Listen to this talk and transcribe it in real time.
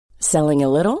Selling a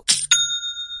little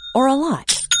or a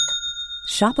lot?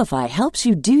 Shopify helps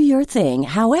you do your thing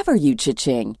however you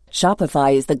cha-ching.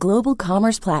 Shopify is the global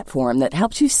commerce platform that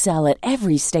helps you sell at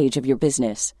every stage of your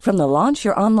business. From the launch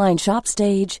your online shop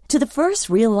stage to the first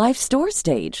real-life store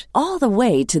stage, all the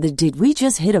way to the did we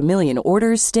just hit a million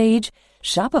orders stage.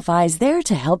 Shopify is there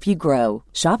to help you grow.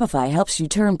 Shopify helps you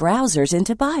turn browsers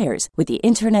into buyers with the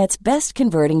internet's best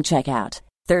converting checkout.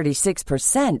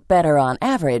 36% better on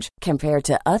average compared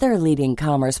to other leading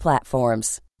commerce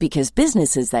platforms. Because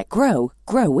businesses that grow,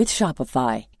 grow with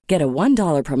Shopify. Get a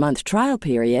 $1 per month trial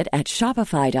period at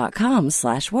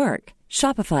shopify.com/work.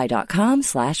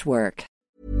 Shopify.com/work.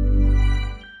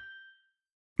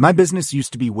 My business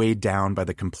used to be weighed down by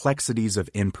the complexities of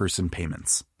in-person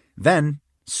payments. Then,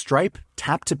 Stripe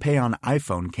Tap to Pay on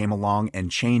iPhone came along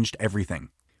and changed everything.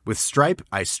 With Stripe,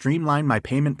 I streamlined my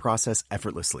payment process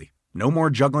effortlessly. No more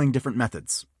juggling different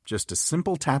methods. Just a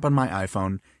simple tap on my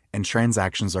iPhone and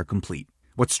transactions are complete.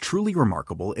 What's truly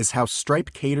remarkable is how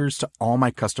Stripe caters to all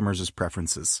my customers'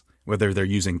 preferences. Whether they're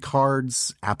using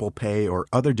cards, Apple Pay, or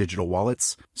other digital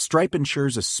wallets, Stripe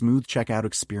ensures a smooth checkout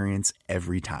experience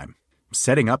every time.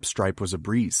 Setting up Stripe was a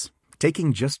breeze,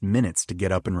 taking just minutes to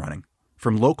get up and running.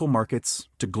 From local markets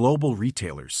to global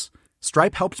retailers,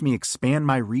 Stripe helped me expand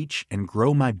my reach and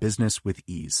grow my business with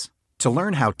ease. To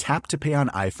learn how Tap to Pay on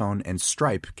iPhone and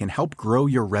Stripe can help grow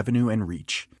your revenue and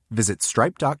reach, visit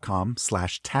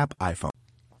stripe.com/tapiphone.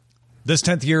 This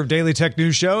 10th year of Daily Tech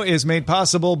News Show is made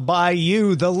possible by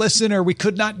you, the listener. We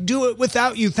could not do it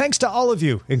without you. Thanks to all of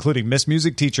you, including Miss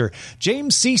Music Teacher,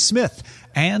 James C. Smith,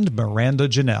 and Miranda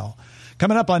Janelle.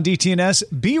 Coming up on DTNS,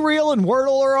 BeReal and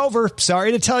Wordle are over.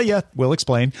 Sorry to tell you. We'll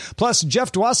explain. Plus,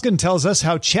 Jeff Dwoskin tells us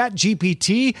how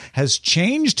ChatGPT has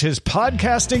changed his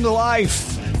podcasting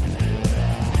life.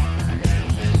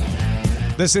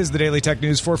 This is the Daily Tech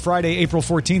News for Friday, April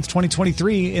 14th,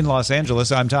 2023 in Los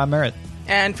Angeles. I'm Tom Merritt.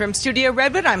 And from Studio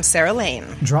Redwood, I'm Sarah Lane.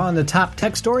 Drawing the top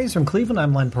tech stories from Cleveland,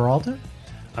 I'm Len Peralta.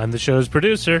 I'm the show's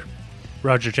producer,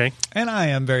 Roger Chang. And I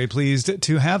am very pleased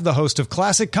to have the host of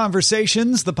Classic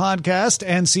Conversations, the podcast,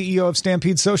 and CEO of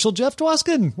Stampede Social, Jeff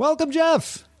Dwoskin. Welcome,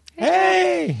 Jeff.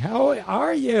 Hey, how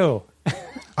are you?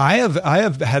 I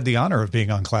have had the honor of being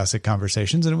on Classic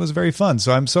Conversations, and it was very fun.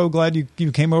 So I'm so glad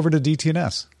you came over to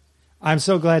DTNS. I'm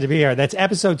so glad to be here. That's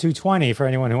episode 220 for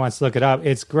anyone who wants to look it up.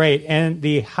 It's great. And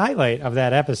the highlight of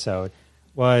that episode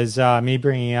was me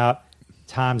bringing up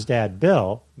Tom's dad,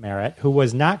 Bill Merritt, who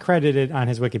was not credited on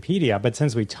his Wikipedia. But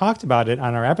since we talked about it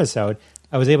on our episode,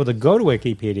 I was able to go to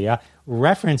Wikipedia,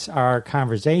 reference our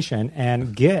conversation,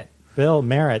 and get Bill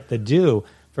Merritt the due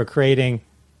for creating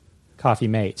Coffee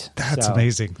Mate. That's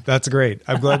amazing. That's great.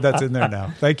 I'm glad that's in there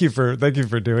now. Thank you for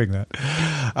doing that.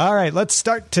 All right, let's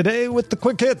start today with the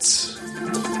quick hits.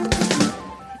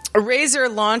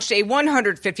 Razer launched a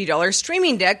 $150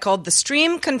 streaming deck called the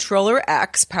Stream Controller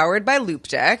X, powered by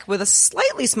Loupedeck, with a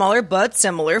slightly smaller but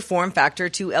similar form factor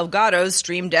to Elgato's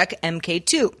Stream Deck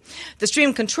MK2. The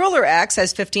Stream Controller X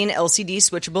has 15 LCD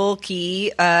switchable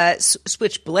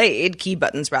switchblade key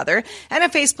buttons, and a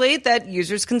faceplate that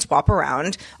users can swap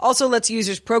around. Also lets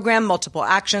users program multiple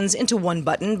actions into one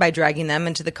button by dragging them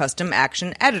into the custom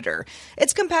action editor.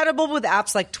 It's compatible with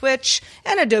apps like Twitch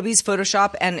and Adobe's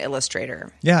Photoshop and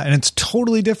Illustrator. Yeah, and it's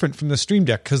totally different from the Stream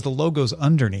Deck because the logo's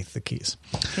underneath the keys.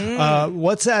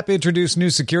 WhatsApp introduced new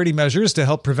security measures to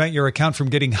help prevent your account from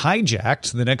getting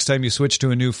hijacked. The next time you switch to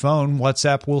a new phone,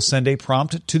 WhatsApp will send a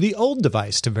prompt to the old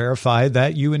device to verify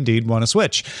that you indeed want to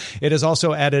switch. It has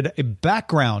also added a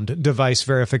background device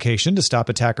verification to stop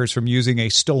attackers from using a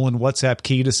stolen WhatsApp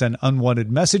key to send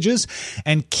unwanted messages.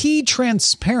 And key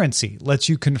transparency lets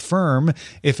you confirm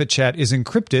if a chat is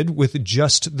encrypted with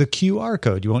just the QR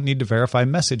code. You won't need to verify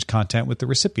message content with the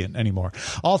recipient anymore.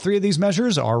 All three of these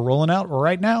measures are rolling out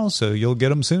right now, so you'll get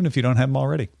them soon if you don't have them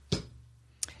already.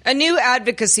 A new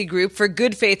advocacy group for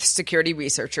good faith security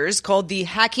researchers called the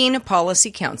Hacking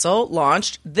Policy Council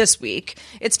launched this week.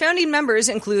 Its founding members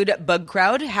include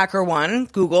BugCrowd,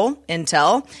 HackerOne, Google,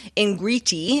 Intel,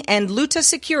 Ingriti, and Luta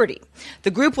Security. The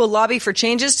group will lobby for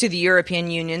changes to the European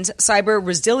Union's Cyber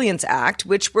Resilience Act,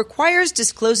 which requires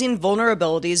disclosing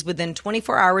vulnerabilities within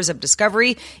 24 hours of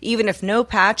discovery, even if no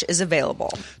patch is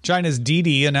available. China's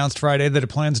Didi announced Friday that it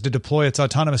plans to deploy its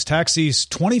autonomous taxis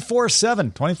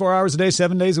 24/7, 24 hours a day,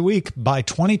 7 days a week by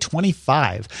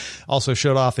 2025. Also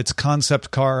showed off its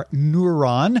concept car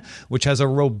Neuron, which has a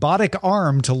robotic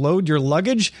arm to load your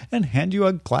luggage and hand you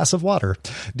a glass of water.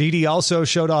 Didi also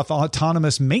showed off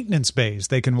autonomous maintenance bays.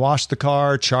 They can wash the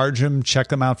car, charge them, check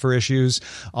them out for issues,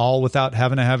 all without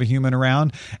having to have a human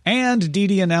around. And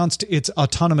Didi announced its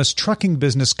autonomous trucking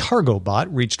business CargoBot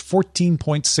reached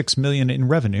 $14.6 million in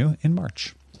revenue in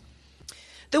March.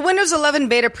 The Windows 11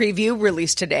 beta preview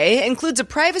released today includes a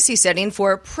privacy setting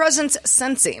for presence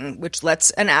sensing, which lets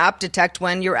an app detect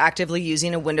when you're actively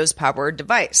using a Windows-powered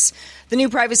device. The new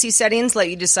privacy settings let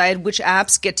you decide which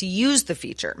apps get to use the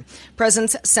feature.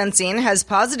 Presence sensing has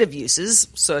positive uses,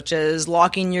 such as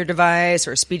locking your device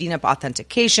or speeding up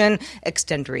authentication,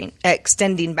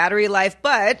 extending battery life,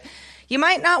 but you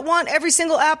might not want every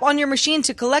single app on your machine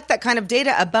to collect that kind of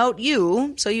data about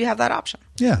you, so you have that option.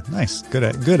 Yeah, nice.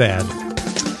 Good ad.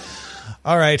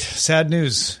 All right, sad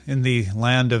news in the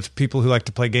land of people who like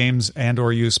to play games and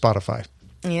or use Spotify.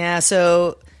 Yeah,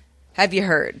 so have you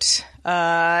heard?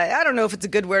 I don't know if it's a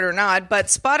good word or not, but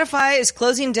Spotify is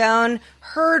closing down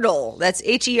Hurdle. That's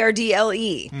Herdle.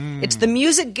 It's the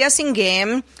music guessing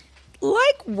game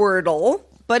like Wordle,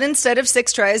 but instead of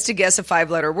 6 tries to guess a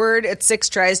 5-letter word, it's 6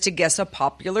 tries to guess a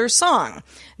popular song.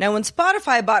 Now, when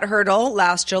Spotify bought Hurdle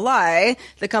last July,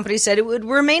 the company said it would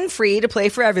remain free to play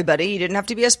for everybody. You didn't have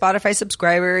to be a Spotify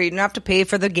subscriber. You didn't have to pay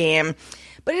for the game.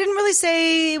 But it didn't really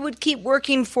say it would keep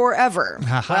working forever.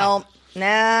 Well,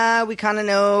 we kind of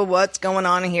know what's going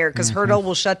on here because Hurdle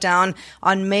will shut down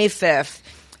on May 5th.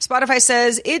 Spotify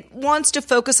says it wants to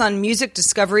focus on music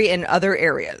discovery in other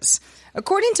areas.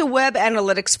 According to web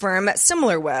analytics firm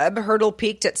SimilarWeb, Hurdle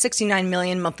peaked at 69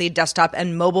 million monthly desktop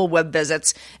and mobile web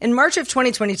visits in March of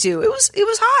 2022. It was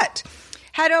hot.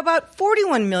 Had about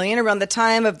 41 million around the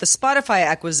time of the Spotify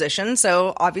acquisition,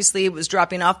 so obviously it was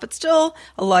dropping off, but still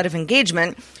a lot of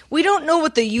engagement. We don't know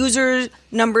what the user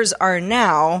numbers are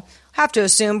now. Have to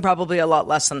assume probably a lot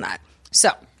less than that.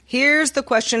 So here's the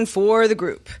question for the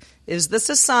group. Is this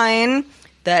a sign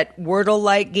that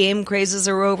Wordle-like game crazes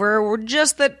are over, or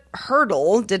just that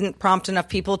Hurdle didn't prompt enough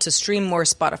people to stream more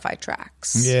Spotify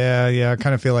tracks? Yeah, I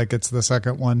kind of feel like it's the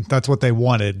second one. That's what they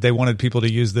wanted. They wanted people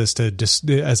to use this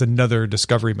as another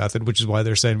discovery method, which is why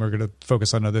they're saying we're going to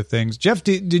focus on other things. Jeff,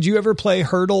 did you ever play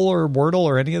Hurdle or Wordle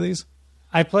or any of these?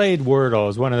 I played Wordle. It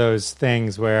was one of those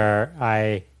things where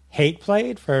I hate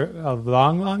played for a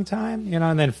long time,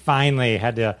 and then finally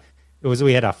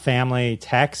we had a family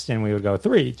text and we would go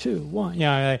 3, 2, 1.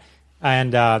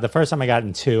 And the first time I got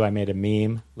in 2, I made a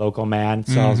meme. Local man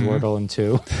sells Wordle in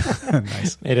 2.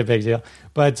 Nice. Made a big deal.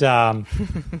 But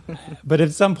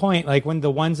at some point, like when the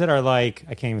ones that are like,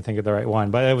 I can't even think of the right one,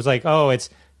 but it was like, oh,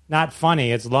 it's not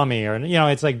funny, it's lummy, or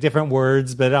it's like different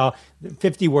words, but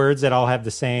 50 words that all have the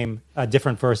same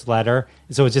different first letter.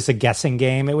 So it's just a guessing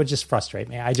game. It would just frustrate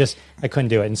me. I couldn't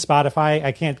do it. And Spotify,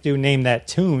 I can't name that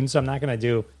tune, so I'm not going to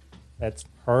do. That's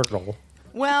Hurdle.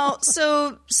 Well,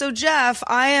 so Jeff,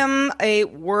 I am a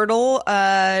Wordle.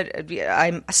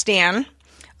 I'm a stan.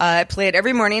 I play it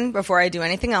every morning before I do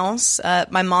anything else.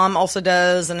 My mom also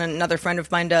does, and another friend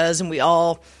of mine does, and we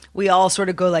all sort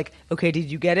of go like, okay,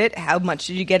 did you get it? How much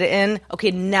did you get it in? Okay,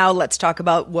 now let's talk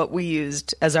about what we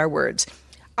used as our words.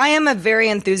 I am a very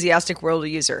enthusiastic Wordle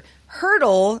user.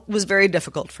 Hurdle was very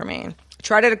difficult for me. I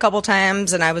tried it a couple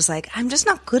times, and I was like, I'm just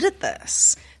not good at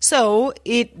this. So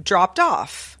it dropped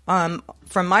off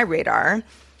from my radar.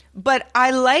 But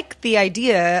I like the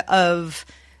idea of,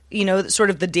 sort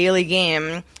of the daily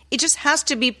game. It just has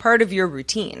to be part of your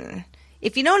routine.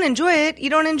 If you don't enjoy it,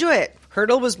 you don't enjoy it.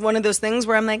 Hurdle was one of those things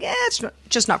where I'm like, it's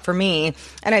just not for me.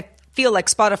 And I feel like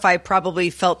Spotify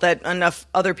probably felt that enough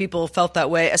other people felt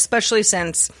that way, especially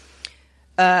since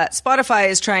Spotify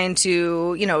is trying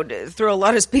to, throw a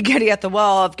lot of spaghetti at the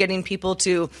wall of getting people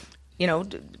to,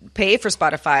 pay for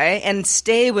Spotify and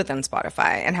stay within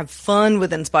Spotify and have fun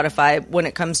within Spotify when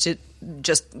it comes to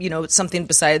just, something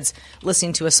besides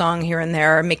listening to a song here and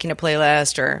there, or making a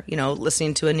playlist, or,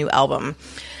 listening to a new album.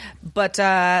 But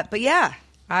yeah,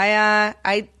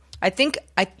 I think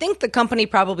the company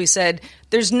probably said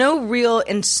there's no real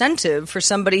incentive for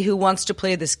somebody who wants to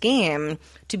play this game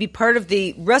to be part of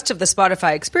the rest of the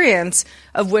Spotify experience,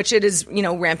 of which it is,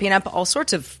 ramping up all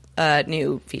sorts of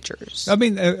new features. I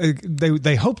mean,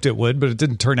 they hoped it would, but it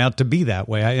didn't turn out to be that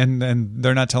way. And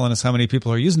they're not telling us how many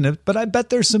people are using it, but I bet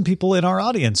there's some people in our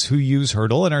audience who use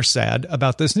Hurdle and are sad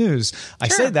about this news. I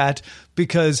say that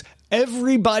because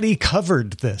everybody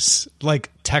covered this, like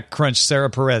TechCrunch, Sarah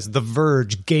Perez, The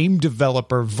Verge, Game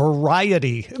Developer,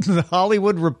 Variety, The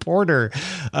Hollywood Reporter.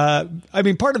 I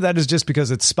mean, part of that is just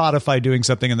because it's Spotify doing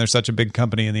something and they're such a big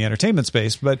company in the entertainment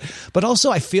space. But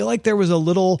also I feel like there was a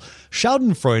little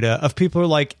schadenfreude of people who are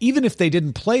like, even if they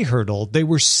didn't play Hurdle, they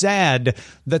were sad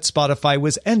that Spotify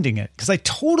was ending it. Because I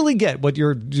totally get what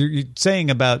you're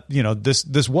saying about,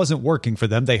 this wasn't working for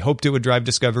them. They hoped it would drive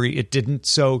discovery. It didn't.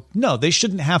 So no, they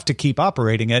shouldn't have to keep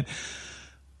operating it.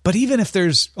 But even if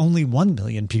there's only 1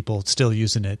 million people still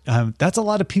using it, that's a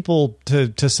lot of people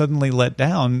to suddenly let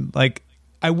down. Like,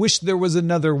 I wish there was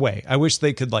another way. I wish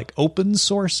they could open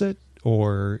source it,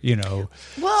 or,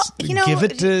 Well, give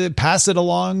it to pass it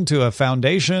along to a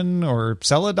foundation or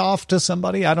sell it off to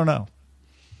somebody? I don't know.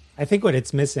 I think what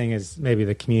it's missing is maybe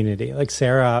the community. Like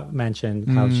Sarah mentioned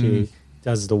how she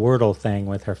does the Wordle thing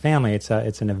with her family. It's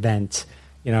an event.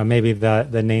 Maybe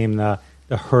the name, the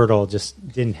hurdle just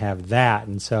didn't have that.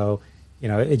 And so,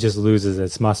 it just loses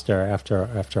its muster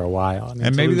after a while. I mean,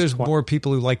 and maybe there's more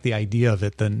people who like the idea of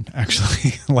it than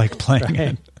actually like playing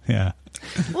it. Yeah.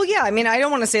 Well, yeah. I mean, I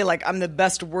don't want to say like I'm the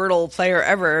best Wordle player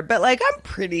ever, but like I'm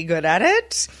pretty good at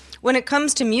it. When it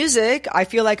comes to music, I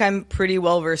feel like I'm pretty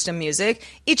well versed in music.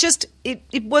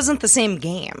 It wasn't the same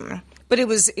game, but it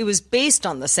was based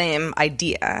on the same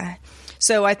idea.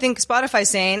 So I think Spotify's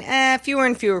saying, fewer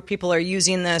and fewer people are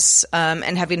using this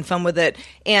and having fun with it,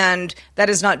 and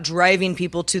that is not driving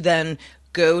people to then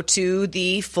go to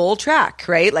the full track,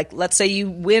 right? Like, let's say you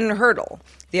win Hurdle.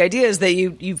 The idea is that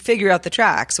you figure out the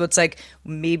track. So it's like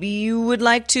maybe you would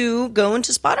like to go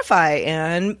into Spotify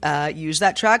and use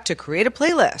that track to create a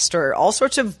playlist or all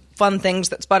sorts of fun things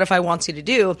that Spotify wants you to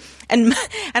do. And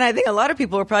I think a lot of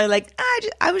people are probably like,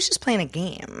 I was just playing a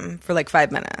game for like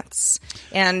 5 minutes.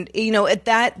 And,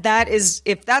 that is,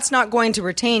 if that's not going to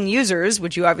retain users,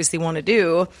 which you obviously want to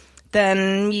do,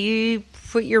 then you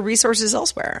put your resources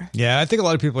elsewhere. Yeah, I think a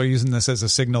lot of people are using this as a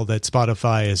signal that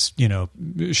Spotify is,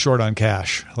 short on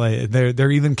cash. Like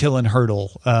they're even killing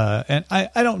Hurdle, and I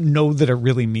don't know that it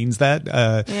really means that.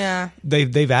 Yeah,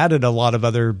 they've added a lot of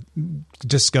other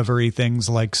discovery things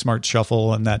like Smart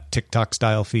Shuffle and that TikTok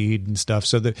style feed and stuff.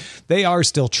 So that they are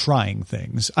still trying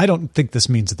things. I don't think this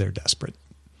means that they're desperate.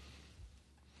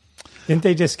 Didn't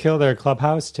they just kill their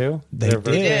Clubhouse too? They did,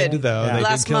 though. Yeah. They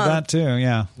Last did kill month. that too.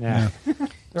 Yeah.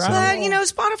 But,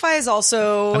 Spotify is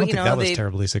also, I don't think that was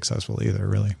terribly successful either,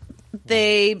 really.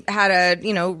 They had a,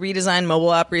 redesigned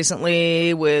mobile app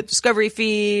recently with discovery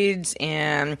feeds,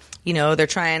 and, they're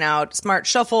trying out Smart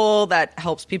Shuffle that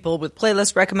helps people with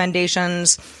playlist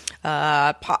recommendations,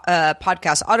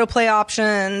 podcast autoplay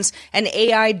options, an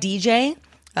AI DJ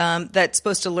that's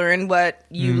supposed to learn what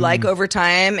you like over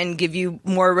time and give you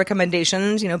more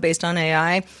recommendations, based on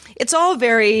AI. It's all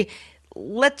very...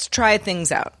 Let's try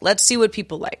things out. Let's see what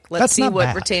people like. Let's see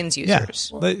what retains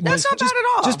users. Yeah. That's not bad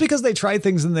at all. Just because they try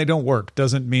things and they don't work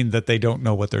doesn't mean that they don't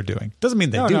know what they're doing. Doesn't mean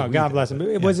they do. No, God bless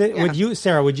them. Was it? Would you,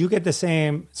 Sarah? Would you get the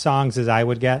same songs as I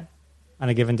would get on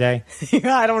a given day?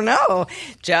 I don't know,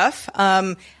 Jeff.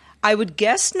 I would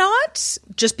guess not,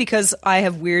 just because I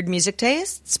have weird music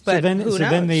tastes. But who knows? So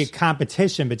then the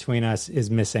competition between us is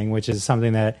missing, which is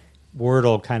something that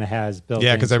Wordle kind of has built.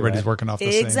 Yeah, because everybody's working off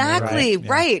the same. Exactly,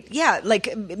 right. Yeah,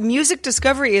 like music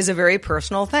discovery is a very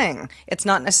personal thing. It's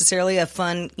not necessarily a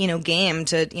fun, game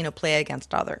to, play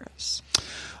against others.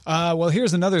 Well,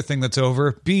 here's another thing that's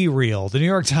over. BeReal. The New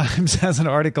York Times has an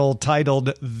article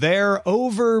titled, "They're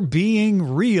Over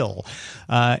Being Real."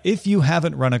 If you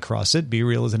haven't run across it,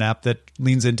 BeReal is an app that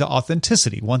leans into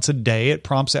authenticity. Once a day, it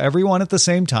prompts everyone at the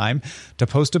same time to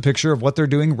post a picture of what they're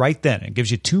doing right then. It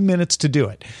gives you 2 minutes to do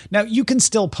it. Now, you can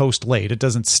still post late. It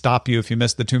doesn't stop you if you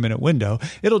miss the 2-minute window.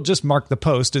 It'll just mark the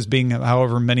post as being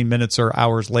however many minutes or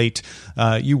hours late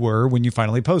you were when you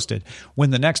finally posted. When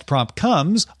the next prompt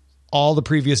comes, all the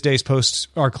previous day's posts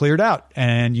are cleared out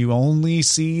and you only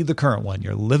see the current one.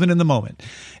 You're living in the moment.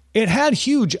 It had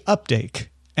huge uptake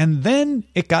and then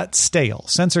it got stale.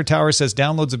 Sensor Tower says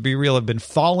downloads of BeReal have been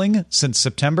falling since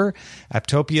September.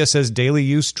 Apptopia says daily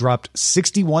use dropped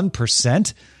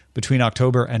 61% between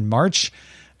October and March.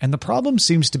 And the problem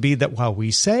seems to be that while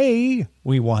we say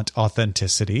we want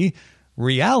authenticity,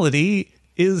 reality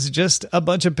is just a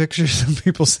bunch of pictures of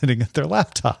people sitting at their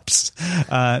laptops.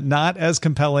 Not as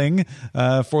compelling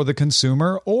for the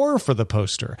consumer or for the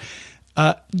poster.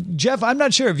 Jeff, I'm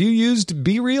not sure. Have you used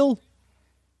BeReal?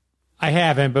 I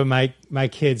haven't, but my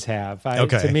kids have.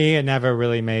 Okay. To me, it never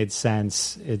really made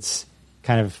sense. It's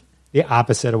kind of the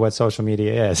opposite of what social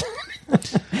media is.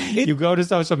 You go to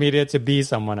social media to be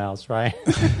someone else, right?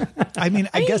 I mean,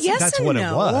 I guess yes that's and what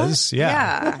no. it was.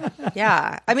 Yeah.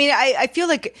 Yeah. I mean, I feel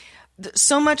like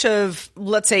so much of,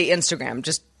 let's say, Instagram,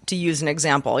 just to use an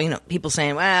example, people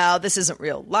saying, well, this isn't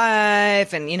real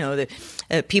life. And, the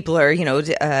people are,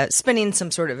 spinning some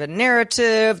sort of a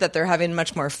narrative that they're having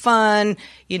much more fun,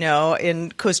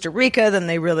 in Costa Rica than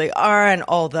they really are. And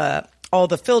all the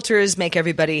filters make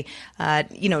everybody,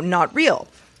 not real.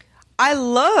 I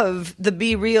love the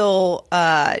BeReal,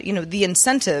 the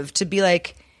incentive to be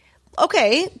like,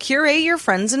 okay, curate your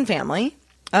friends and family.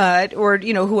 Or,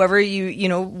 whoever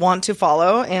you want to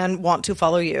follow and want to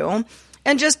follow you,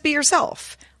 and just be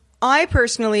yourself. I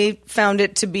personally found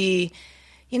it to be,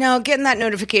 getting that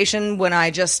notification when I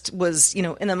just was,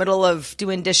 in the middle of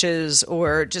doing dishes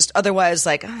or just otherwise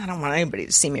like, I don't want anybody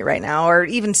to see me right now or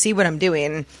even see what I'm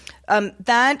doing.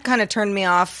 That kind of turned me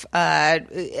off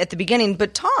at the beginning.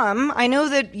 But Tom, I know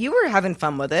that you were having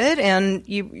fun with it and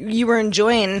you were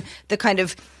enjoying the kind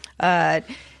of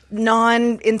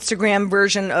non-Instagram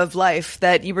version of life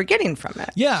that you were getting from it.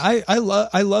 Yeah, I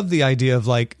love the idea of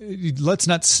like, let's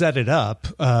not set it up.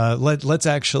 Let's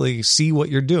actually see what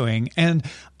you're doing. And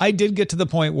I did get to the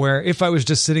point where if I was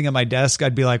just sitting at my desk,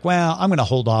 I'd be like, well, I'm going to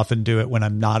hold off and do it when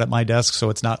I'm not at my desk. So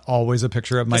it's not always a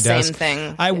picture of my desk. Same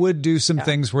thing. I would do some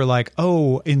things where like,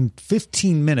 in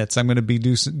 15 minutes, I'm going to be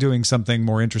doing something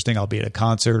more interesting. I'll be at a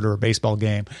concert or a baseball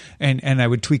game. And I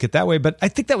would tweak it that way. But I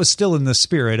think that was still in the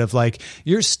spirit of like,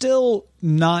 you're still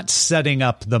not setting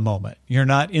up the moment. You're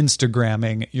not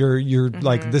Instagramming. You're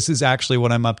like, this is actually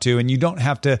what I'm up to. And you don't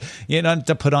have to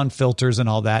put on filters and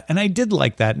all that. And I did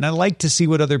like that. And I like to see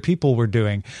what other people were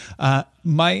doing.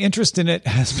 My interest in it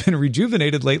has been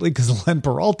rejuvenated lately because Len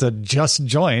Peralta just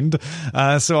joined.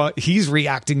 So he's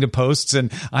reacting to posts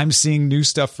and I'm seeing new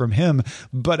stuff from him.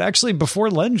 But actually before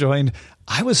Len joined,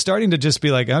 I was starting to just be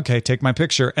like, okay, take my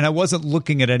picture. And I wasn't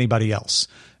looking at anybody else.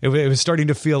 It was starting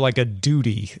to feel like a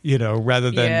duty, rather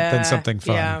than something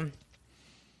fun. Yeah.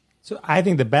 So I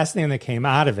think the best thing that came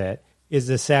out of it is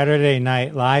the Saturday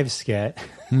Night Live skit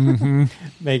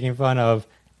making fun of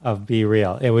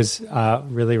BeReal. It was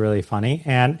really, really funny.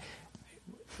 And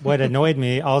what annoyed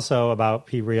me also about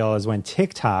BeReal is when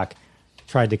TikTok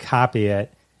tried to copy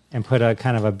it and put a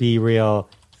kind of a BeReal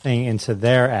thing into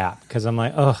their app, because I'm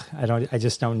like, I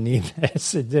just don't need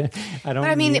this.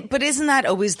 But isn't that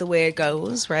always the way it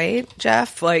goes, right,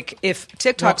 Jeff? Like if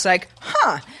TikTok's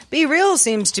BeReal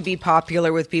seems to be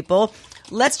popular with people,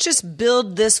 let's just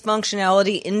build this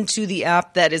functionality into the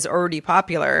app that is already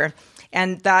popular.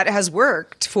 And that has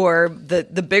worked for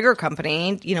the bigger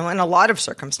company, in a lot of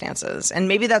circumstances. And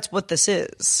maybe that's what this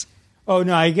is. Oh,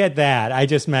 no, I get that. I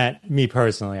just meant me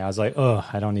personally. I was like,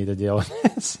 I don't need to deal with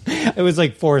this. It was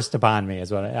like forced upon me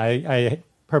is what I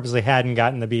purposely hadn't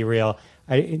gotten the BeReal.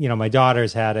 My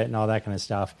daughters had it and all that kind of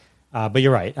stuff. But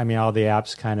you're right. I mean, all the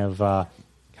apps kind of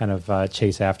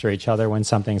chase after each other when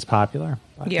something's popular.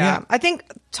 But, yeah. I think,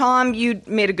 Tom, you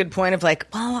made a good point of like,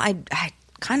 well, I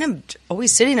kind of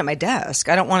always sitting at my desk.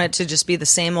 I don't want it to just be the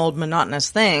same old monotonous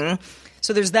thing.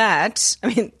 So there's that. I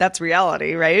mean, that's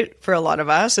reality, right? For a lot of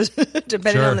us,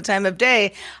 depending on the time of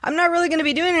day. I'm not really going to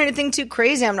be doing anything too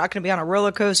crazy. I'm not going to be on a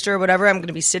roller coaster or whatever. I'm going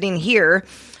to be sitting here,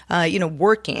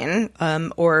 working,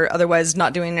 or otherwise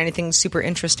not doing anything super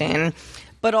interesting.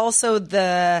 But also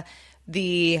the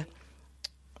I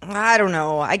don't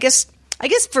know. I guess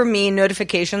for me,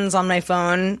 notifications on my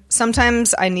phone,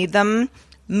 sometimes I need them.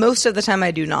 Most of the time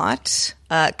I do not,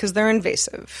 because they're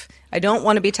invasive. I don't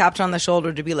want to be tapped on the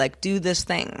shoulder to be like, do this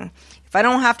thing. If I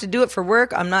don't have to do it for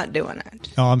work, I'm not doing it.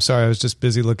 Oh, I'm sorry. I was just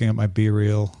busy looking at my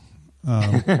BeReal.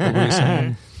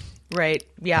 Right.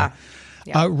 Yeah.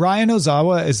 Ryan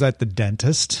Ozawa is at the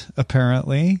dentist,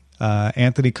 apparently.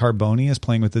 Anthony Carboni is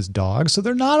playing with his dog. So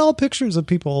they're not all pictures of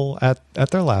people at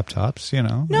their laptops,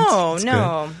 No. Good.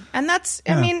 And that's,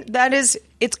 I mean,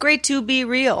 it's great to be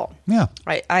real. Yeah.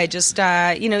 I just,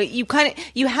 you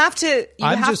have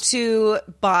to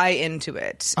buy into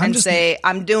it and say,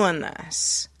 I'm doing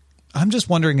this. I'm just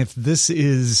wondering if this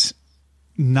is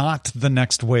not the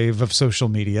next wave of social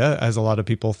media, as a lot of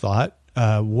people thought.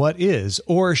 What is,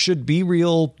 or should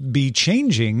BeReal be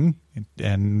changing?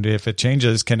 And if it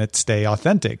changes, can it stay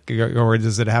authentic, or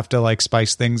does it have to like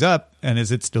spice things up? And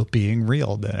is it still being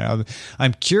real?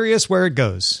 I'm curious where it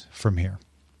goes from here.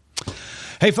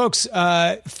 Hey, folks,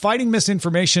 fighting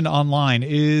misinformation online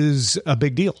is a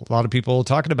big deal. A lot of people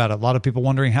talking about it. A lot of people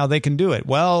wondering how they can do it.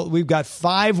 Well, we've got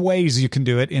 5 ways you can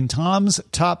do it in Tom's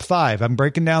Top 5. I'm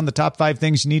breaking down the top 5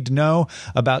 things you need to know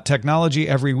about technology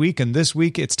every week. And this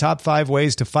week, it's top 5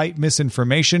 ways to fight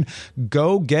misinformation.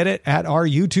 Go get it at our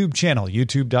YouTube channel,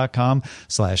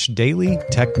 youtube.com/Daily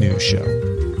Tech News Show.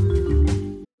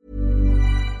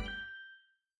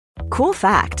 Cool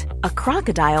fact, a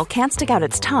crocodile can't stick out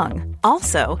its tongue.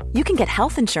 Also, you can get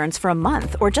health insurance for a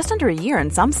month or just under a year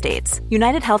in some states.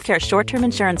 United Healthcare short-term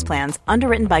insurance plans,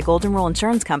 underwritten by Golden Rule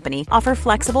Insurance Company, offer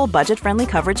flexible, budget-friendly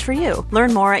coverage for you.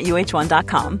 Learn more at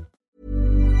uh1.com.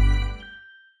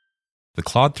 The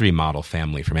Claude 3 model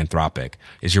family from Anthropic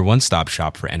is your one-stop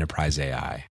shop for enterprise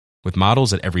AI. With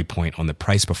models at every point on the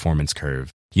price-performance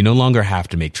curve, you no longer have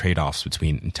to make trade-offs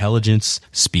between intelligence,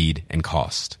 speed, and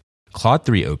cost. Claude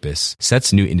 3 Opus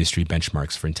sets new industry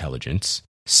benchmarks for intelligence.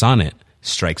 Sonnet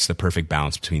strikes the perfect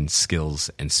balance between skills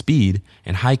and speed.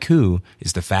 And Haiku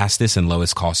is the fastest and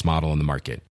lowest cost model in the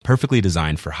market. perfectly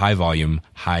designed for high-volume,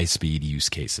 high-speed use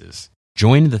cases.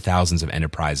 Join the thousands of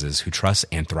enterprises who trust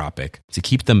Anthropic to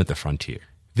keep them at the frontier.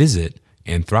 Visit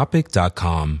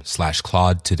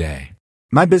anthropic.com/Claude today.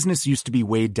 My business used to be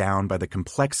weighed down by the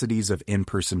complexities of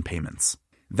in-person payments.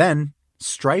 Then,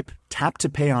 Stripe Tap to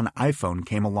Pay on iPhone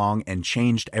came along and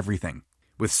changed everything.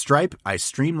 With Stripe, I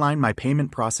streamlined my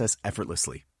payment process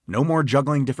effortlessly. No more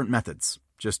juggling different methods.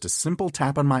 Just a simple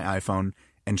tap on my iPhone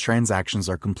and transactions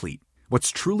are complete.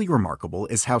 What's truly remarkable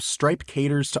is how Stripe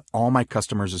caters to all my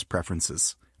customers'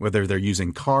 preferences. Whether they're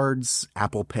using cards,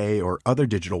 Apple Pay, or other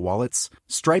digital wallets,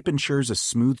 Stripe ensures a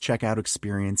smooth checkout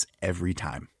experience every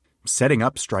time. Setting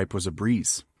up Stripe was a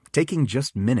breeze, taking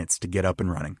just minutes to get up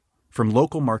and running. From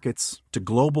local markets to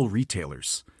global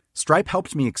retailers, Stripe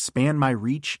helped me expand my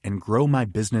reach and grow my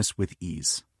business with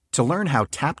ease. To learn how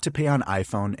Tap to Pay on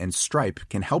iPhone and Stripe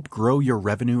can help grow your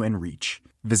revenue and reach,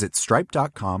 visit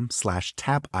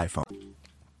stripe.com/tapiphone.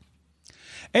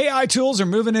 AI tools are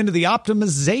moving into the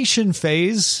optimization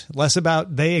phase, less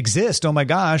about they exist, oh my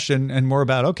gosh, and more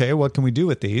about, okay, what can we do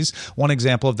with these? One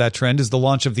example of that trend is the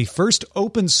launch of the first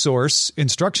open source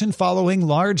instruction following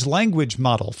large language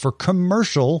model for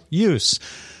commercial use.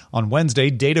 On Wednesday,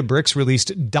 Databricks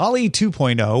released DALL-E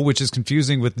 2.0, which is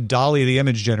confusing with DALL-E, the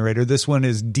image generator. This one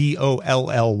is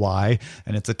DOLLY,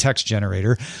 and it's a text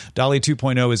generator. DALL-E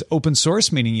 2.0 is open source,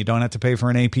 meaning you don't have to pay for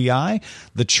an API.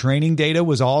 The training data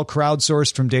was all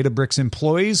crowdsourced from Databricks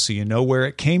employees, so you know where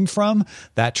it came from.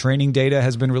 That training data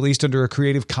has been released under a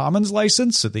Creative Commons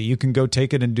license so that you can go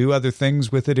take it and do other things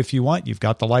with it if you want. You've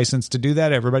got the license to do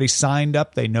that. Everybody signed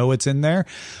up. They know it's in there.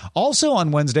 Also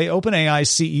on Wednesday, OpenAI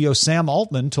CEO Sam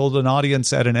Altman told an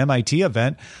audience at an MIT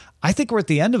event, I think we're at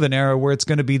the end of an era where it's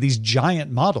going to be these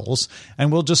giant models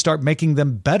and we'll just start making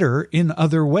them better in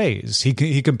other ways.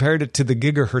 He compared it to the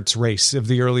gigahertz race of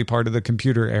the early part of the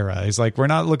computer era. He's like, we're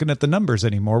not looking at the numbers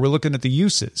anymore. We're looking at the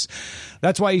uses.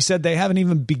 That's why he said they haven't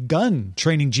even begun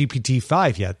training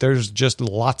GPT-5 yet. There's just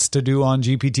lots to do on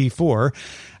GPT-4.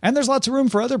 And there's lots of room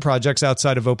for other projects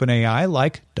outside of OpenAI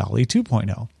like DALL-E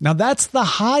 2.0. Now that's the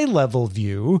high level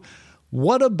view.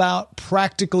 What about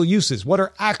practical uses? What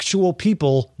are actual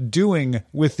people doing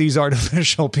with these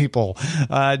artificial people?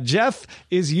 Jeff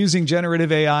is using generative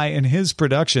AI in his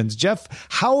productions. Jeff,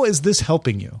 how is this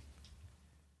helping you?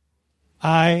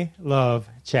 I love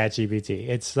ChatGPT.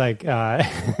 It's like,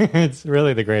 it's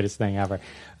really the greatest thing ever.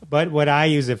 But what I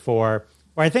use it for,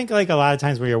 or I think like a lot of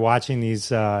times when you're watching these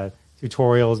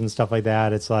tutorials and stuff like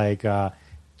that, it's like,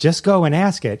 just go and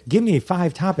ask it. Give me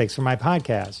 5 topics for my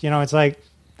podcast. You know, it's like,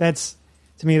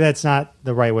 to me, that's not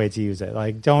the right way to use it.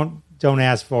 Like, don't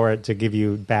ask for it to give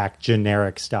you back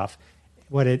generic stuff.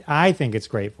 I think it's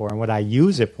great for, and what I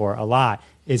use it for a lot,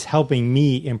 is helping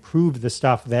me improve the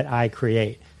stuff that I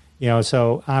create. You know,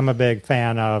 so I'm a big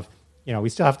fan of, you know, we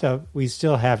still have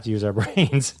to use our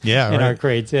brains and our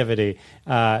creativity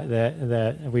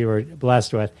that we were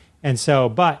blessed with, and so,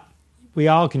 but we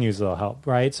all can use a little help,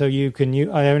 right? So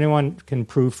anyone can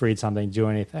proofread something, do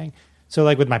anything. So,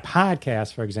 like with my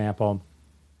podcast, for example.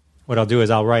 What I'll do is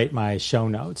I'll write my show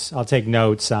notes. I'll take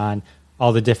notes on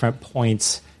all the different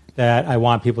points that I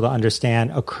want people to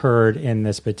understand occurred in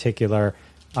this particular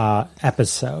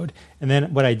episode. And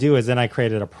then what I do is then I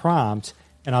created a prompt,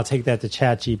 and I'll take that to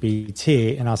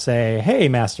ChatGPT, and I'll say, hey,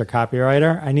 master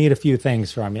copywriter, I need a few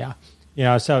things from you. You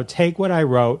know, so take what I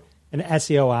wrote and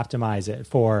SEO optimize it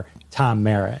for Tom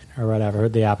Merritt or whatever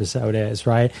the episode is,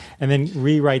 right? And then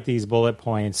rewrite these bullet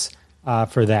points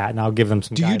for that, and I'll give them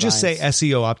some guidelines. Do you just say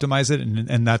SEO optimize it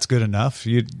and that's good enough?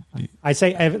 I would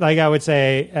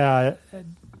say SEO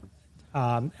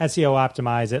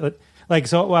optimize it. Like,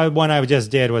 so one I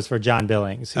just did was for John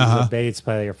Billings, who's a bass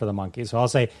player for the Monkees. So I'll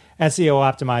say SEO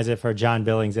optimize it for John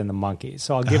Billings and the Monkees.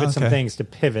 So I'll give it some things to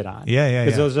pivot on.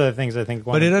 Because those are the things I think.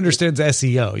 But it understands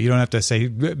SEO. You don't have to say,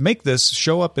 make this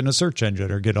show up in a search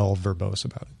engine or get all verbose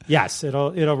about it. Yes,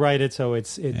 it'll write it so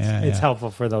it's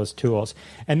helpful for those tools.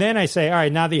 And then I say, all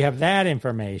right, now that you have that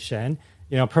information,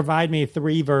 you know, provide me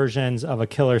 3 versions of a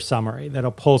killer summary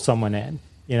that'll pull someone in.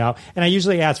 You know, and I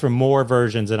usually ask for more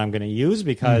versions that I'm going to use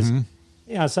because.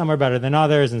 You know, some are better than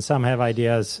others, and some have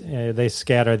ideas. They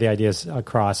scatter the ideas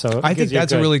across. So I think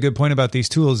that's a really good point about these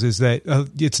tools. Is that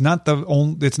it's not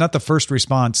the first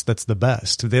response that's the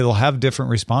best. They'll have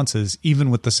different responses even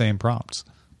with the same prompts.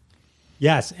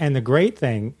 Yes, and the great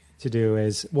thing to do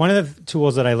is one of the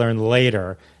tools that I learned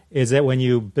later is that when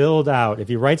you build out, if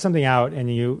you write something out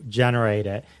and you generate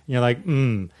it, and you're like,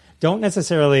 don't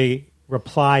necessarily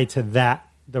reply to that.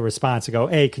 The response to go,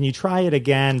 hey, can you try it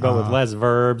again, but with less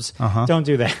verbs? Don't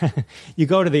do that. You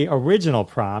go to the original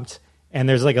prompt And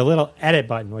there's like a little edit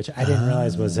button, which I didn't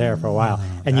realize was there for a while.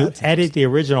 And you edit the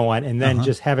original one and then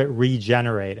just have it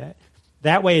regenerate it.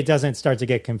 That way it doesn't start to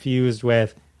get confused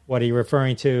with what are you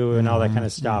referring to and all that kind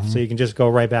of stuff. So you can just go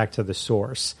right back to the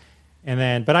source. And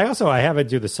then, but I have it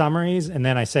do the summaries, and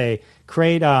then I say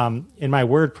create in my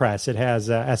WordPress. It has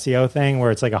a SEO thing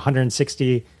where it's like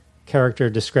 160 character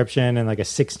description and like a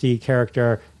 60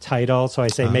 character title. So I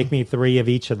say make me 3 of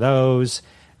each of those.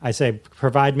 I say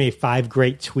provide me 5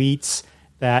 great tweets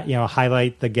that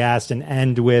highlight the guest and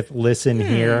end with listen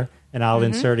here, and I'll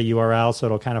insert a URL so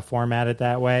it'll kind of format it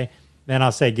that way. Then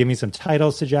I'll say, give me some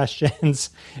title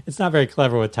suggestions. It's not very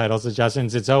clever with title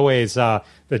suggestions. It's always the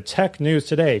tech news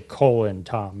today,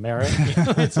 Tom Merritt.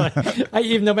 It's like,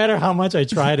 no matter how much I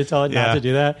try to tell it not to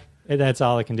do that, that's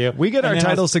all it can do. We get our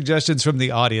title suggestions from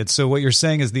the audience. So what you're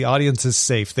saying is the audience is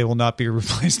safe. They will not be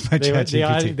replaced by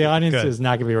ChatGPT. The audience is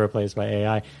not going to be replaced by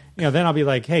AI. Then I'll be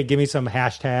like, hey, give me some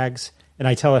hashtags. And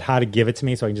I tell it how to give it to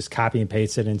me so I can just copy and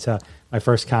paste it into my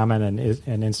first comment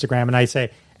and Instagram. And I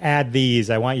say, add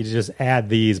these. I want you to just add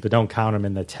these, but don't count them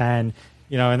in the 10.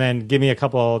 And then give me a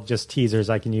couple just teasers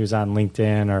I can use on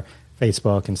LinkedIn or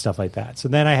Facebook and stuff like that. So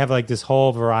then I have like this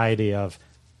whole variety of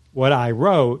what I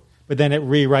wrote, but then it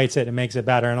rewrites it and makes it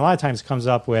better. And a lot of times comes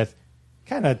up with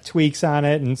kind of tweaks on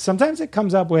it. And sometimes it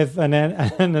comes up with an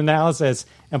analysis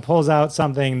and pulls out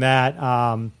something that,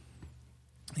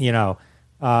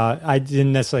 I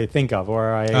didn't necessarily think of,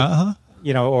 or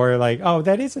or like, oh,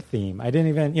 that is a theme. I didn't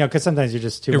even, because sometimes you're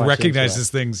just too much. It recognizes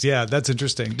things. Yeah, that's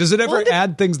interesting. Does it ever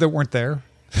add things that weren't there?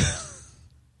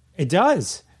 It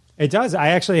does. I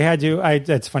actually had to.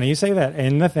 It's funny you say that.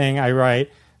 In the thing, I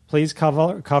write, please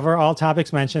cover all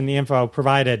topics mentioned in the info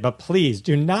provided, but please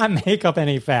do not make up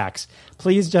any facts.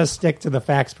 Please just stick to the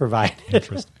facts provided.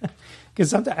 Interesting.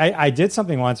 Because I did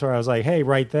something once where I was like, hey,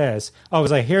 write this. Oh, it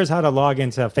was like, here's how to log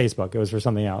into Facebook. It was for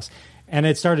something else. And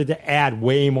it started to add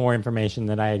way more information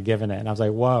than I had given it. And I was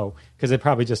like, whoa, because it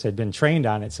probably just had been trained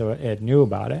on it, so it knew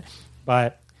about it.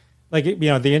 But,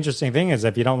 the interesting thing is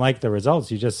if you don't like the results,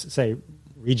 you just say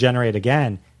regenerate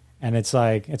again. And it's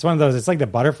like, it's one of those, it's like the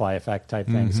butterfly effect type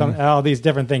thing. All these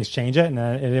different things change it, and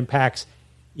it impacts,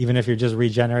 even if you're just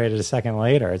regenerated a second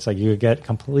later, it's like you get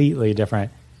completely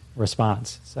different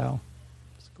response. So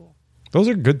it's cool. Those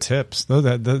are good tips.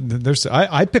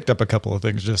 I picked up a couple of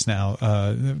things just now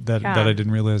that I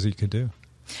didn't realize you could do.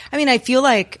 I mean, I feel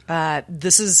like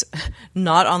this is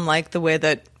not unlike the way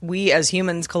that we as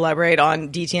humans collaborate on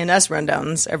DTNS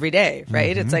rundowns every day,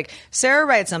 right? It's like, Sarah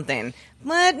writes something,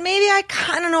 but maybe I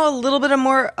kind of know a little bit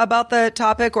more about the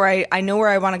topic, or I know where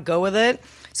I want to go with it.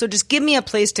 So just give me a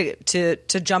place to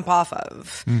jump off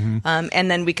of,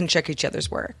 and then we can check each other's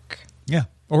work. Yeah.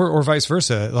 Or vice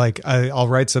versa. Like I'll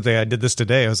write something. I did this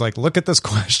today. I was like, look at this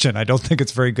question. I don't think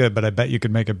it's very good, but I bet you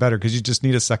could make it better because you just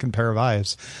need a second pair of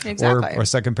eyes, exactly, or a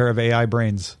second pair of AI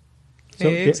brains. So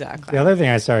exactly. The other thing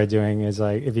I started doing is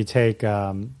like if you take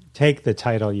the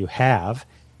title you have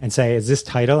and say, is this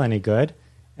title any good?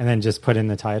 And then just put in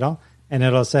the title, and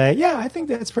it'll say, yeah, I think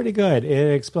that's pretty good.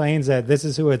 It explains that this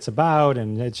is who it's about,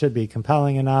 and it should be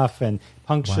compelling enough, and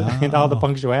and all the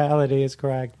punctuality is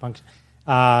correct.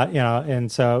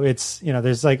 And so it's,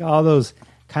 there's like all those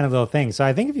kind of little things. So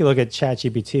I think if you look at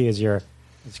ChatGPT as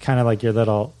it's kind of like your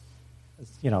little,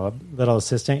 little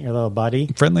assistant, your little buddy.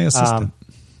 Friendly assistant.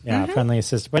 Friendly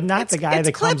assistant, but not the guy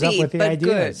that comes up with the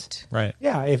ideas. Good. Right.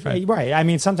 Yeah. Right. I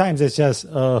mean, sometimes it's just,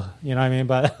 you know what I mean?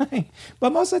 But,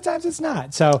 but most of the times it's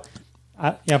not. So,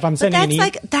 if I'm sending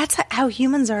that's how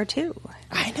humans are too.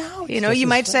 I know. You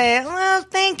might say, well,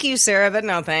 thank you, Sarah, but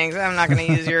no thanks. I'm not going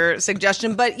to use your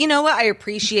suggestion. But you know what? I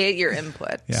appreciate your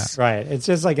input. Yeah. Right. It's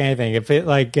just like anything. If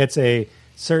it gets a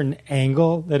certain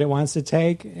angle that it wants to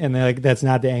take, and that's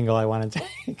not the angle I want to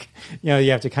take, you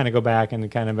have to kind of go back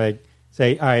and kind of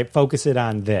say, all right, focus it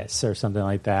on this or something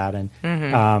like that. And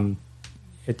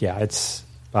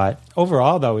but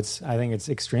overall, though, I think it's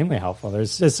extremely helpful.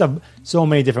 There's just so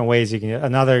many different ways you can.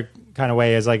 Another kind of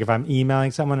way is like if I'm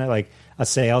emailing someone like a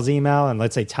sales email, and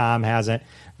let's say Tom hasn't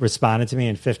responded to me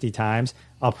in 50 times,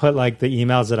 I'll put like the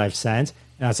emails that I've sent,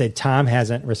 and I'll say, Tom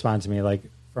hasn't responded to me like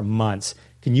for months.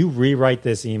 Can you rewrite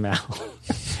this email?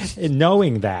 And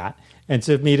knowing that, and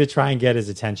to me to try and get his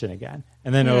attention again.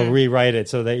 And then it'll rewrite it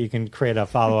so that you can create a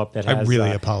follow-up that has... I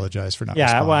really apologize for not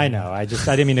responding. Well, I know. I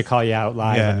didn't mean to call you out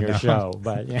live on your show.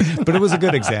 But but it was a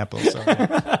good example. So.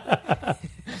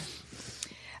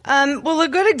 Well, a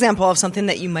good example of something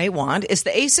that you might want is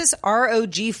the Asus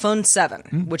ROG Phone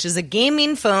 7, which is a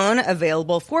gaming phone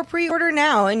available for pre-order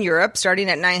now in Europe, starting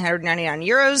at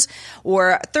 €999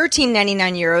 or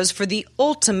 €1399 for the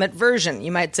ultimate version.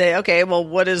 You might say, okay, well,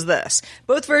 what is this?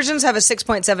 Both versions have a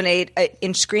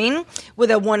 6.78-inch screen with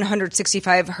a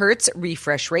 165 hertz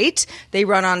refresh rate. They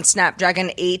run on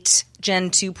Snapdragon 8 Gen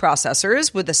 2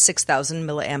 processors with a 6,000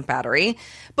 milliamp battery.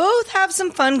 Both have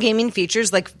some fun gaming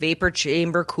features like vapor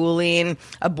chamber cooling,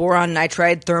 a boron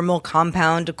nitride thermal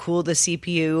compound to cool the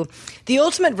CPU. The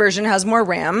ultimate version has more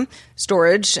RAM,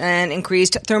 storage, and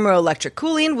increased thermoelectric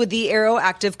cooling with the Aero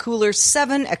Active Cooler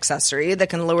 7 accessory that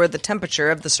can lower the temperature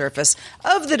of the surface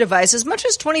of the device as much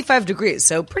as 25 degrees,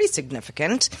 so pretty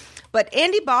significant. But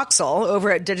Andy Boxall over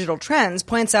at Digital Trends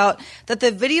points out that the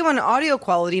video and audio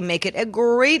quality make it a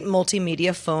great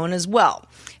multimedia phone as well.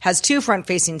 Has 2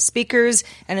 front-facing speakers,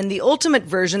 and in the ultimate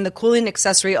version, the cooling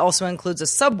accessory also includes a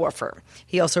subwoofer.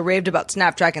 He also raved about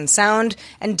Snapdragon sound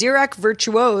and Dirac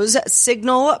Virtuose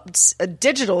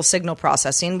digital signal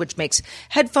processing, which makes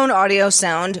headphone audio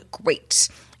sound great.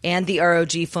 And the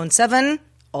ROG Phone 7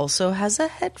 also has a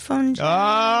headphone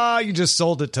jack. You just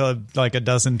sold it to like a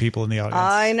dozen people in the audience.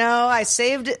 I know. I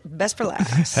saved it best for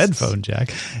last. Headphone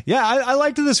jack. Yeah, I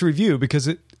liked this review because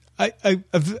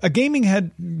a gaming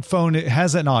headphone, it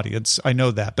has an audience. I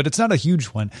know that, but it's not a huge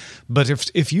one. But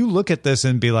if you look at this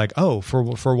and be like, oh,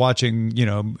 for watching,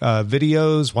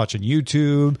 videos, watching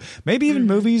YouTube, maybe even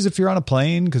movies if you're on a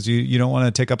plane because you don't want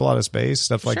to take up a lot of space,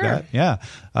 stuff like that. Yeah,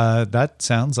 that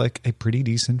sounds like a pretty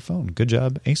decent phone. Good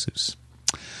job, Asus.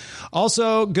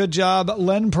 Also, good job,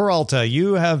 Len Peralta.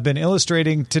 You have been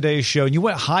illustrating today's show. You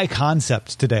went high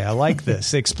concept today. I like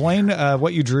this. Explain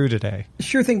what you drew today.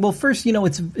 Sure thing. Well, first,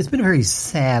 it's been a very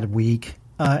sad week.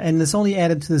 And this only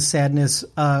added to the sadness,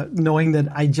 knowing that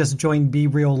I just joined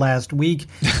BeReal last week,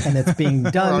 and it's being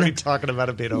done. We're already talking about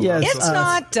it being over. Yes, it's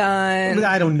not done.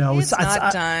 I don't know. It's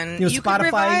not done. You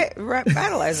Spotify, can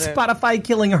revitalize it. Spotify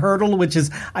killing Hurdle, which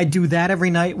is, I do that every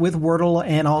night with Wordle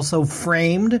and also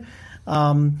Framed.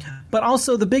 But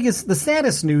also the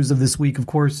saddest news of this week, of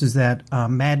course, is that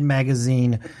Mad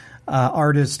Magazine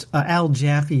artist Al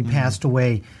Jaffe passed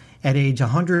away at age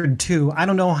 102. I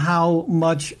don't know how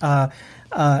much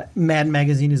Mad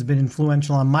Magazine has been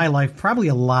influential on my life, probably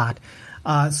a lot.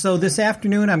 So this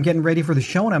afternoon, I'm getting ready for the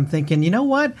show, and I'm thinking, you know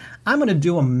what? I'm going to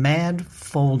do a Mad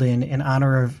fold-in in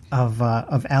honor of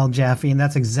Al Jaffe, and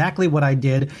that's exactly what I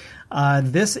did.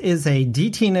 This is a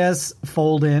DTNS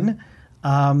fold-in.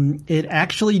 It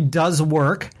actually does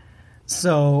work.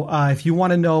 So if you want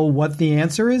to know what the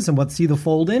answer is and see the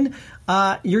fold-in,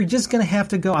 you're just going to have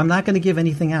to go. I'm not going to give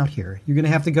anything out here. You're going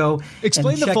to have to go.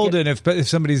 Explain the fold-in if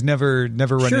somebody's never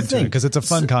run into it, because it's a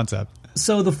fun concept.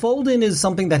 So the fold-in is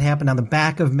something that happened on the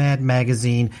back of Mad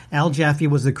Magazine. Al Jaffe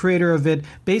was the creator of it.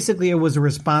 Basically, it was a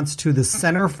response to the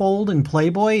centerfold in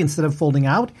Playboy. Instead of folding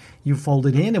out, you fold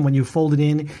it in, and when you fold it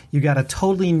in, you got a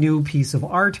totally new piece of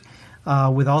art.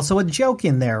 With also a joke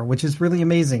in there, which is really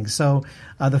amazing. So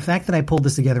the fact that I pulled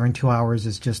this together in 2 hours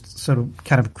is just sort of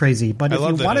kind of crazy. But I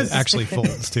love that it actually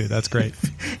folds, too. That's great.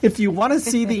 If you want to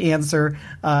see the answer,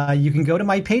 you can go to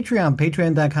my Patreon,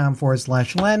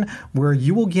 patreon.com/Len, where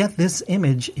you will get this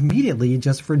image immediately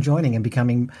just for joining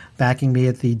and backing me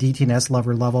at the DTNS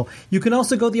lover level. You can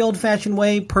also go the old-fashioned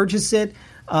way, purchase it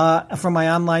from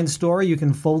my online store. You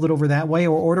can fold it over that way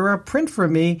or order a print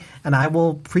from me, and I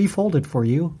will pre-fold it for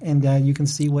you, and you can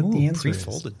see what the answer is.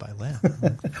 Pre-folded by Len.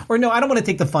 Or no, I don't want to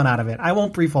take the fun out of it. I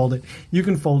won't pre-fold it. You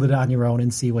can fold it on your own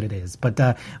and see what it is. But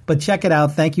check it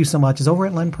out. Thank you so much. It's over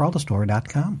at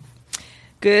lenperaltastore.com.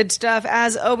 Good stuff,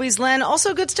 as always, Len.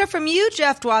 Also good stuff from you,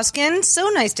 Jeff Dwoskin. So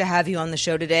nice to have you on the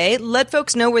show today. Let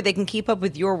folks know where they can keep up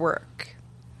with your work.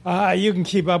 You can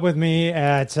keep up with me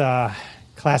at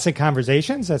Classic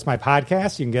Conversations. That's my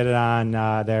podcast. You can get it on,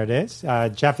 there it is.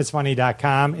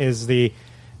 JeffIsFunny.com is the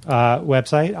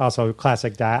website. Also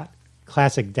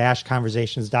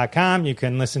classic-conversations.com. You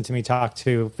can listen to me talk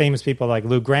to famous people like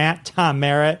Lou Grant, Tom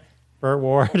Merritt, Burt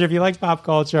Ward. If you like pop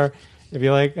culture, if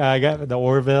you like the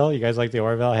Orville, you guys like the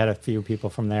Orville, I had a few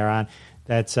people from there on.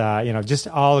 That's, just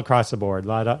all across the board. A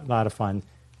lot of fun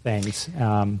things.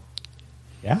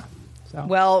 Yeah. So.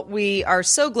 Well, we are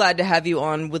so glad to have you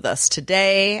on with us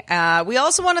today. We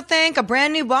also want to thank a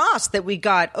brand new boss that we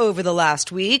got over the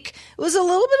last week. It was a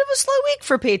little bit of a slow week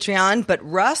for Patreon, but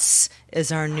Russ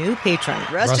is our new patron.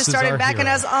 Russ Russ just is started our backing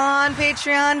hero. us on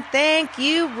Patreon. Thank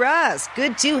you, Russ.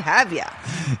 Good to have you.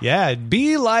 Yeah,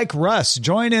 be like Russ.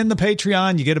 Join in the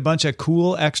Patreon. You get a bunch of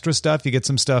cool extra stuff. You get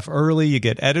some stuff early. You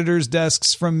get editor's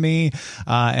desks from me.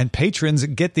 And patrons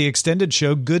get the extended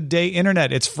show, Good Day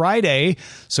Internet. It's Friday,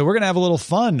 so we're going to have a little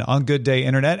fun on Good Day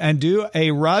Internet and do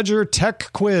a Roger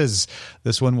Tech quiz.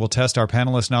 This one will test our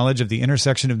panelists' knowledge of the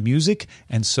intersection of music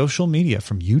and social media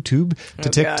from YouTube to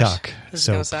TikTok.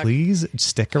 So please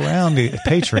stick around,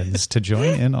 patrons, to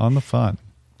join in on the fun.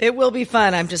 It will be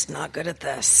fun. I'm just not good at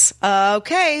this.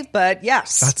 Okay, but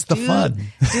yes. That's the fun.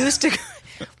 Do stick.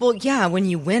 Well, yeah, when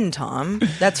you win, Tom,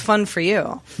 that's fun for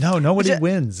you. No, nobody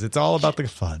wins. It's all about the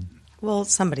fun. Well,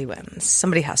 somebody wins.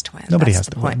 Somebody has to win. Nobody That's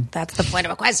has to point. win. That's the point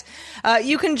of a quiz.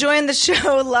 You can join the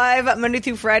show live Monday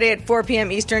through Friday at 4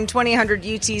 p.m. Eastern, 2000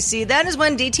 UTC. That is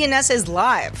when DTNS is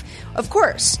live. Of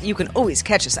course, you can always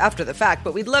catch us after the fact,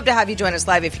 but we'd love to have you join us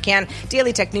live if you can.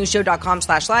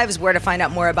 DailyTechNewsShow.com/live is where to find out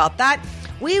more about that.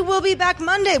 We will be back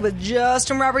Monday with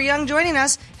Justin Robert Young joining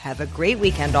us. Have a great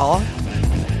weekend, all.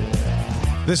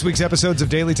 This week's episodes of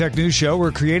Daily Tech News Show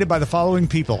were created by the following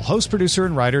people. Host, producer,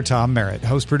 and writer Tom Merritt.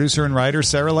 Host, producer, and writer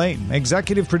Sarah Lane.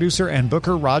 Executive producer and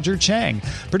booker Roger Chang.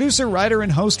 Producer, writer,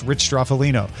 and host Rich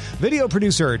Straffolino. Video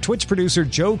producer, Twitch producer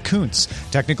Joe Kuntz.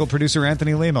 Technical producer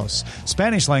Anthony Lemos.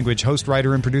 Spanish language host,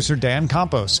 writer, and producer Dan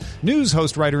Campos. News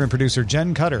host, writer, and producer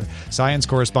Jen Cutter. Science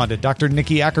correspondent Dr.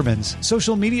 Nikki Ackermans.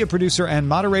 Social media producer and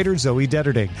moderator Zoe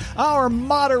Detterding. Our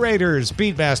moderators,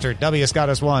 Beatmaster, W.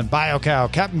 Scottus1,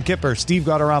 BioCow, Captain Kipper, Steve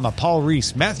Guadarrama, Paul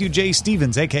Reese, Matthew J.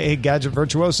 Stevens, a.k.a. Gadget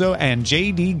Virtuoso, and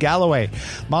J.D. Galloway.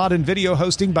 Mod and video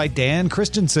hosting by Dan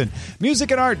Christensen.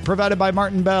 Music and art provided by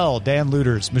Martin Bell, Dan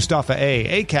Luders, Mustafa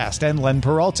A., Acast, and Len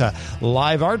Peralta.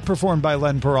 Live art performed by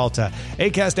Len Peralta.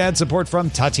 Acast ad support from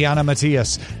Tatiana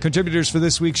Matias. Contributors for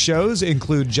this week's shows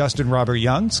include Justin Robert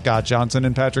Young, Scott Johnson,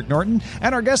 and Patrick Norton.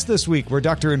 And our guests this week were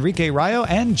Dr. Enrique Rayo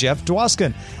and Jeff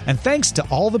Dwoskin. And thanks to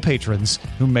all the patrons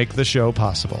who make the show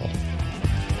possible.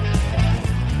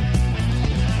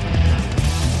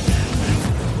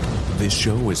 This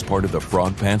show is part of the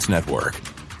Frog Pants Network.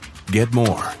 Get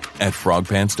more at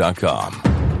frogpants.com.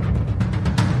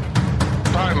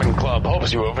 Diamond Club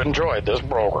hopes you have enjoyed this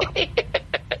program.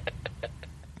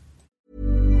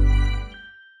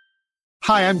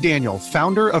 Hi, I'm Daniel,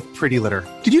 founder of Pretty Litter.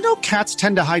 Did you know cats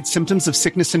tend to hide symptoms of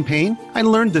sickness and pain? I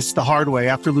learned this the hard way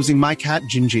after losing my cat,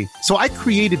 Gingy. So I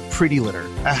created Pretty Litter,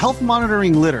 a health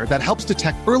monitoring litter that helps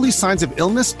detect early signs of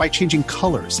illness by changing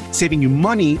colors, saving you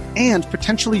money and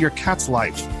potentially your cat's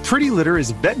life. Pretty Litter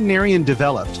is veterinarian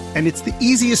developed, and it's the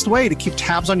easiest way to keep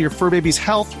tabs on your fur baby's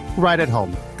health right at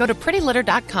home. Go to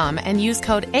prettylitter.com and use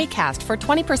code ACAST for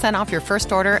 20% off your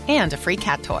first order and a free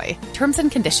cat toy. Terms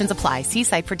and conditions apply. See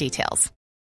site for details.